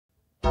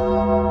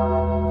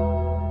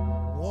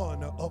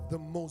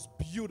most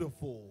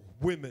beautiful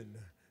women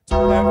to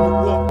ever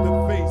walk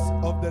the face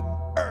of the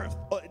earth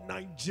in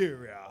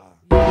Nigeria.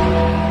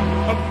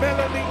 A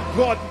melanin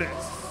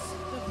goddess.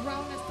 The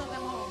brownest of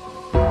them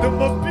all. The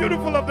most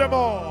beautiful of them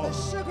all. The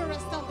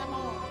sugarest of them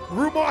all.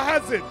 Rumor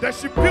has it that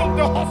she built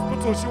the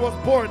hospital she was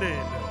born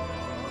in.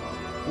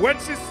 When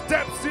she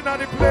steps in at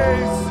the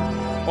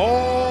place,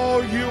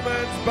 all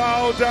humans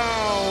bow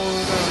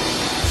down.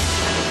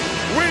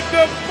 With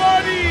the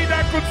body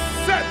that could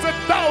set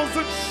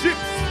 1,000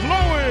 ships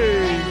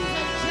flowing.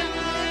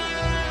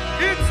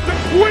 It's the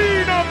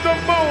queen of the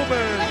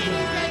moment.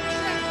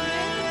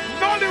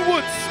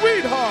 Nollywood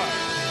sweetheart.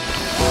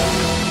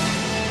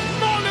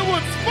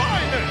 Nollywood's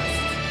finest.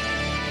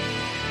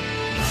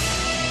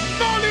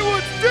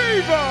 Nollywood's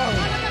diva.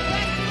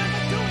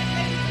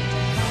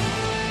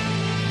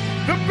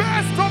 The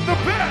best of the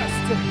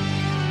best.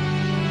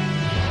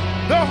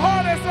 The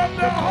hardest of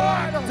the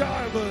hard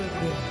diamond.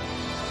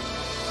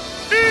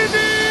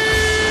 Edie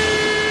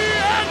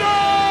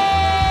Eddo!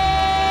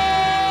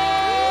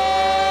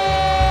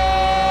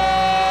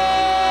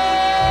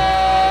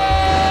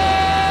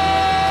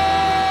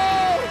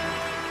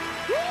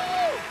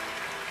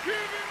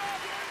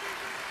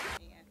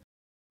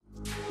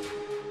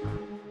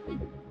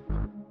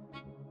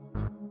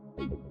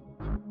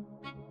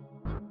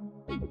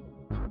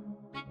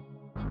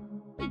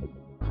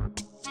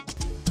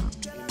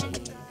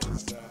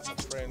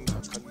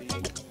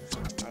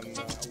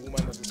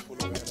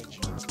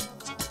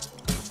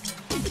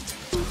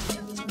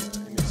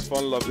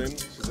 Fun loving.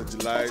 She's a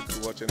delight to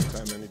watch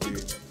anytime, any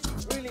day.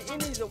 Really,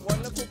 Ini is a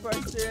wonderful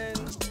person.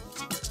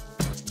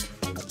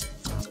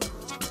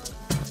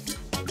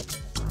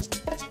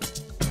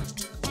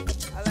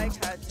 I like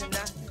her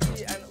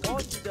tenacity and all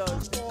she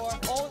does. For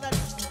all that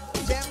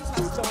James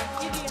has done,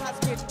 Ini has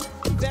been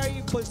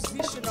very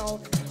positional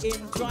in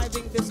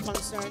driving these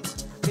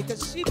concerns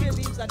because she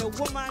believes that a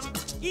woman,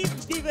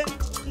 if given,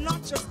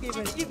 not just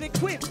given, if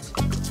equipped,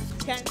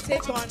 can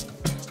take on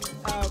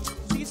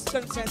these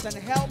concerns and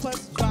help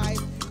us drive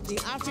the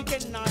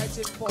African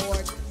narrative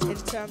forward in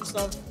terms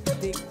of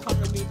the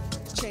economic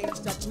change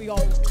that we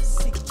all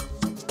seek.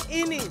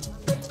 Ini,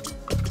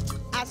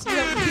 as we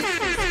have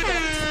reached this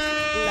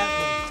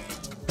level,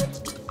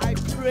 I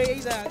pray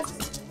that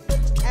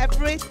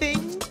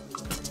everything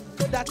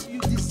that you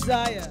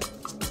desire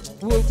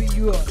will be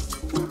yours.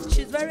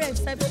 She's very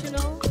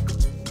exceptional.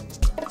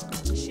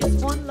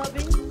 She's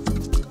fun-loving,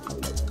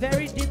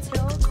 very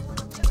detailed,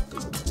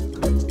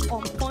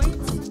 on point.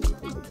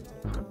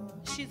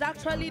 She's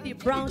actually the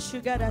brown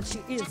sugar that she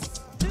is.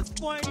 At this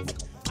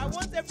point, I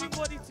want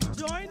everybody to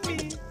join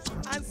me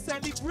and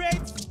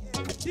celebrate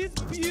this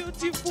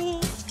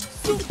beautiful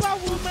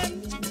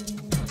superwoman,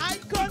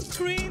 icon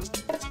queen,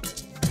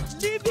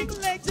 living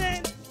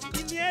legend,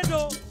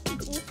 Iniedo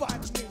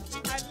Ufadme.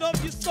 I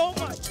love you so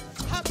much.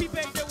 Happy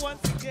birthday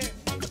once again.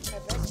 My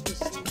best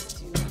wishes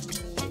to me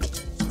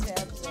in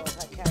terms of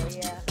her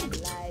career, her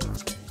life.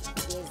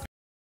 Yes.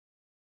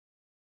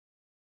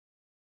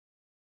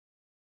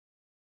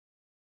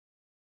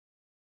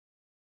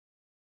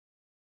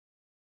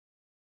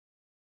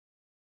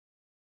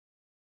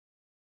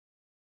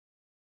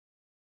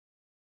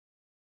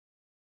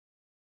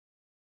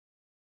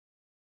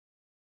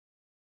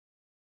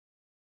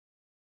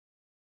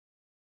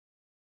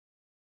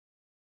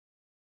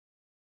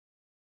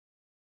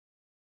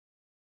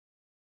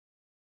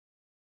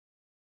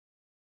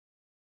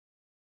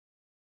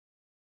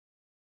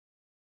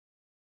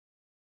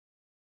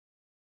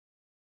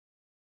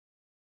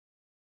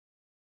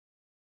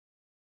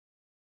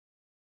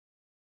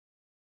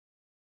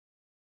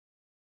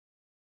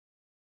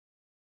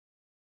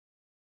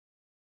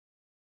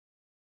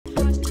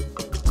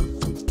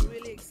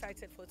 Really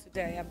excited for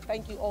today, and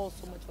thank you all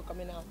so much for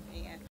coming out.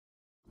 Yeah.